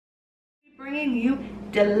Bringing you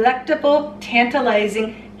delectable,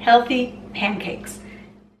 tantalizing, healthy pancakes.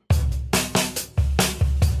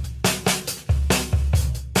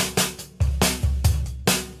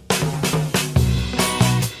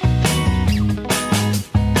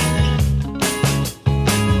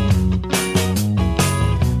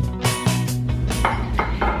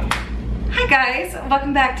 Guys,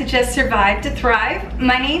 welcome back to Just Survive to Thrive.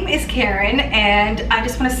 My name is Karen and I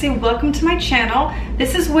just want to say welcome to my channel.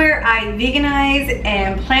 This is where I veganize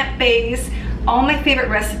and plant-based all my favorite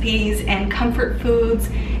recipes and comfort foods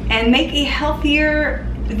and make a healthier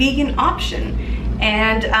vegan option.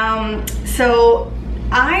 And so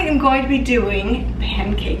I am going to be doing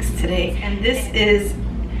pancakes today, and this is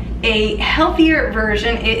a healthier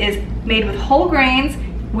version. It is made with whole grains,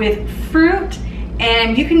 with fruit,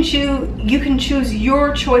 and you can choose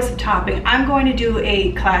your choice of topping. I'm going to do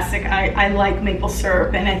a classic. I like maple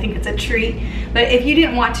syrup and I think it's a treat. But if you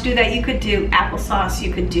didn't want to do that, you could do applesauce,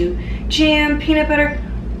 you could do jam, peanut butter.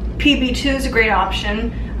 PB2 is a great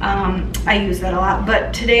option. I use that a lot,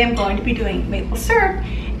 but today I'm going to be doing maple syrup,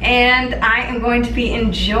 and I am going to be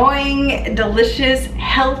enjoying delicious,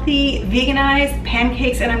 healthy, veganized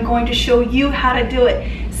pancakes, and I'm going to show you how to do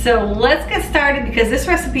it. So let's get started, because this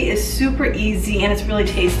recipe is super easy and it's really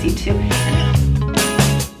tasty too.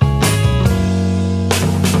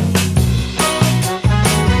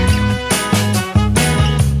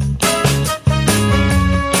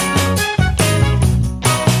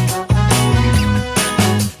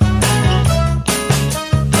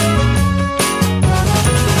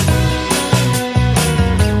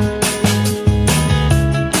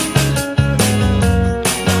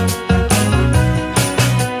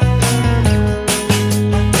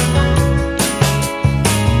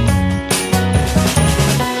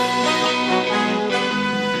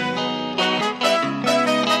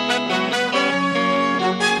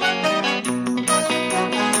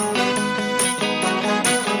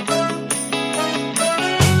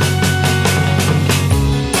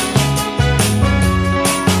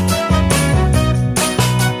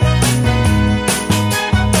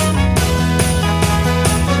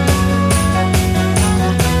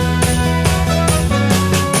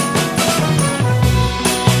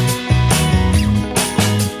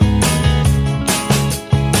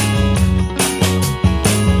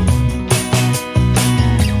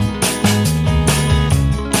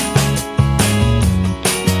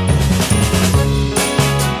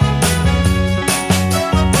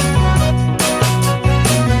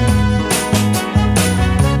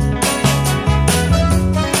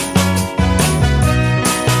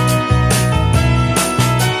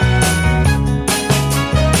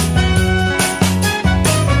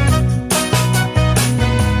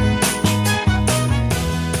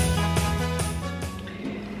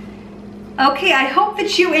 Okay, I hope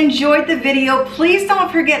that you enjoyed the video. Please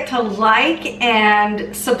don't forget to like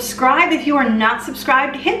and subscribe. If you are not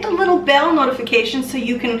subscribed, hit the little bell notification so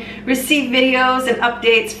you can receive videos and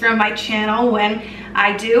updates from my channel when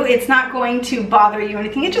I do. It's not going to bother you or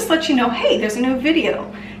anything. It just lets you know, hey, there's a new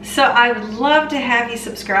video. So I would love to have you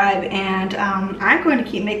subscribe, and I'm going to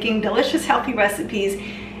keep making delicious, healthy recipes.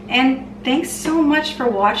 And thanks so much for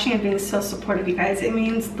watching and being so supportive, you guys. It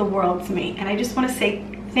means the world to me. And I just want to say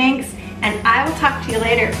thanks, and I will talk to you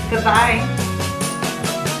later. Goodbye.